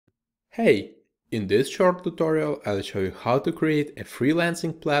Hey, in this short tutorial I'll show you how to create a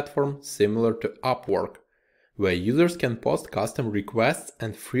freelancing platform similar to Upwork, where users can post custom requests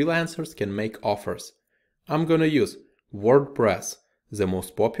and freelancers can make offers. I'm gonna use WordPress, the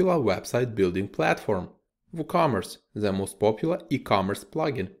most popular website building platform, WooCommerce, the most popular e-commerce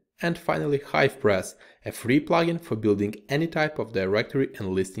plugin, and finally HivePress, a free plugin for building any type of directory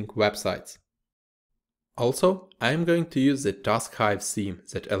and listing websites. Also, I am going to use the TaskHive theme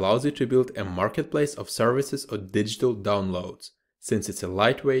that allows you to build a marketplace of services or digital downloads, since it's a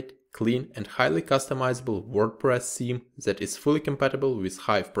lightweight, clean and highly customizable WordPress theme that is fully compatible with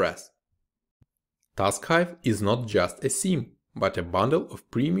HivePress. TaskHive is not just a theme, but a bundle of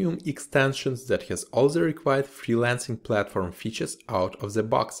premium extensions that has all the required freelancing platform features out of the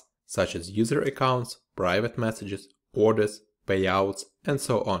box, such as user accounts, private messages, orders, payouts, and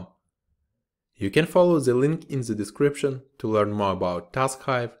so on. You can follow the link in the description to learn more about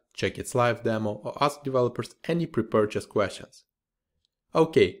TaskHive, check its live demo, or ask developers any pre-purchase questions.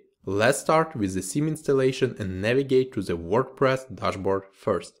 Okay, let's start with the theme installation and navigate to the WordPress dashboard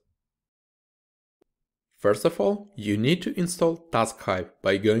first. First of all, you need to install TaskHive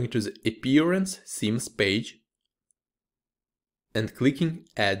by going to the Appearance Themes page and clicking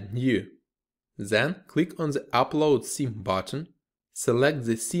Add New. Then click on the Upload Theme button. Select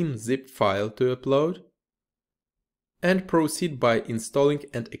the theme zip file to upload and proceed by installing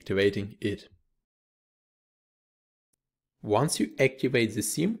and activating it. Once you activate the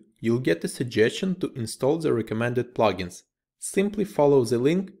theme, you'll get a suggestion to install the recommended plugins. Simply follow the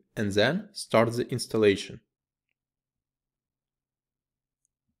link and then start the installation.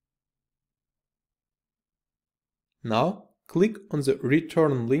 Now click on the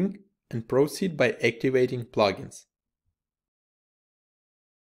return link and proceed by activating plugins.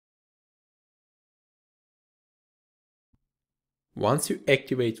 Once you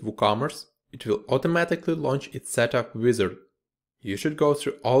activate WooCommerce, it will automatically launch its setup wizard. You should go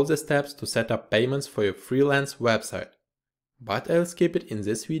through all the steps to set up payments for your freelance website. But I'll skip it in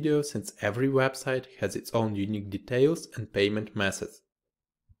this video since every website has its own unique details and payment methods.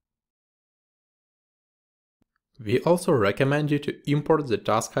 We also recommend you to import the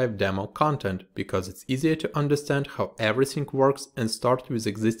TaskHive demo content because it's easier to understand how everything works and start with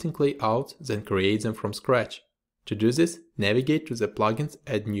existing layouts than create them from scratch. To do this, navigate to the Plugins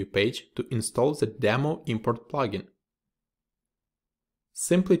Add New page to install the Demo Import plugin.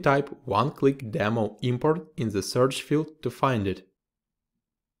 Simply type one-click Demo Import in the search field to find it.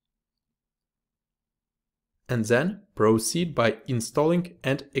 And then proceed by installing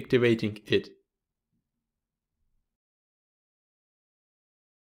and activating it.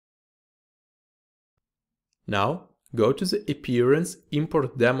 Now, go to the Appearance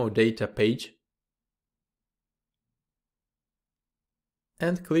Import Demo Data page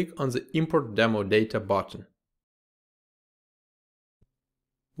and click on the Import Demo Data button.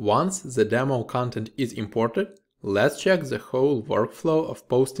 Once the demo content is imported, let's check the whole workflow of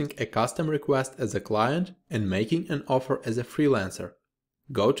posting a custom request as a client and making an offer as a freelancer.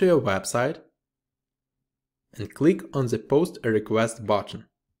 Go to your website and click on the Post a Request button.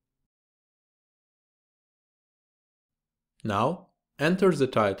 Now, enter the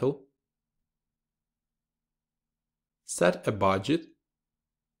title, set a budget,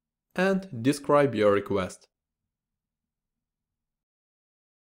 and describe your request.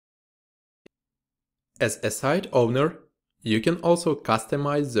 As a site owner, you can also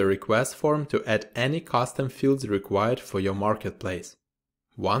customize the request form to add any custom fields required for your marketplace.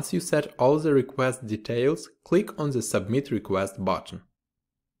 Once you set all the request details, click on the Submit Request button.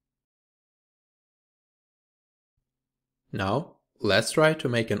 Now, let's try to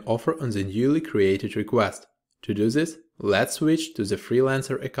make an offer on the newly created request. To do this, let's switch to the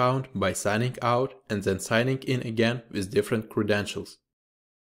freelancer account by signing out and then signing in again with different credentials.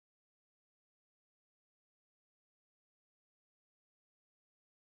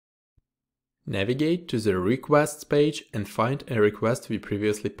 Navigate to the Requests page and find a request we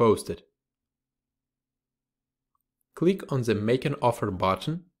previously posted. Click on the Make an Offer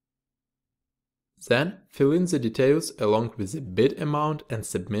button. Then fill in the details along with the bid amount and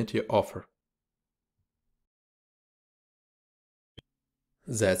submit your offer.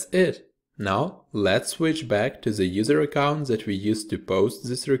 That's it. Now let's switch back to the user account that we used to post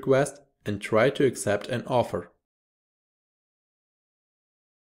this request and try to accept an offer.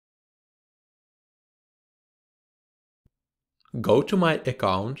 Go to My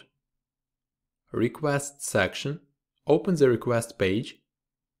Account, Request section, open the request page,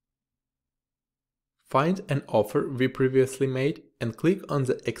 find an offer we previously made and click on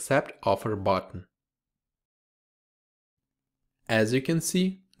the Accept Offer button. As you can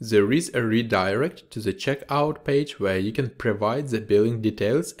see, there is a redirect to the checkout page where you can provide the billing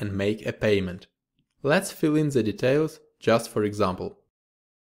details and make a payment. Let's fill in the details just for example.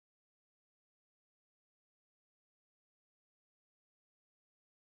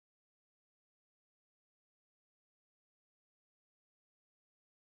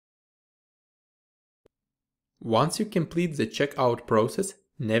 Once you complete the checkout process,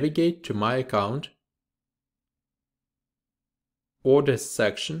 navigate to My Account, Orders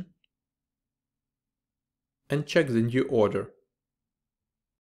section, and check the new order.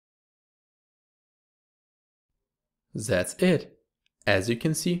 That's it. As you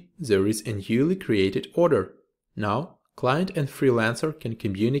can see, there is a newly created order. Now, client and freelancer can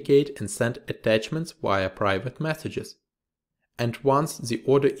communicate and send attachments via private messages. And once the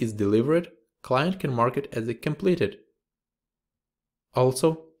order is delivered, client can mark it as completed.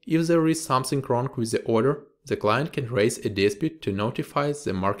 Also, if there is something wrong with the order, the client can raise a dispute to notify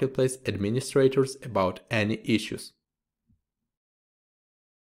the marketplace administrators about any issues.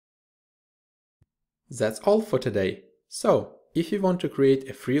 That's all for today. So, if you want to create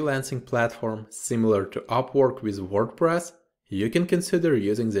a freelancing platform similar to Upwork with WordPress, you can consider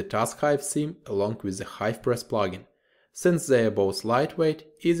using the TaskHive theme along with the HivePress plugin, since they are both lightweight,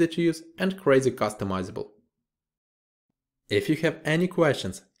 easy to use, and crazy customizable. If you have any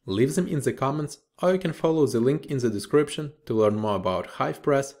questions, leave them in the comments, or you can follow the link in the description to learn more about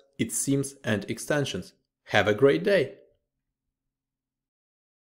HivePress, its themes and extensions. Have a great day!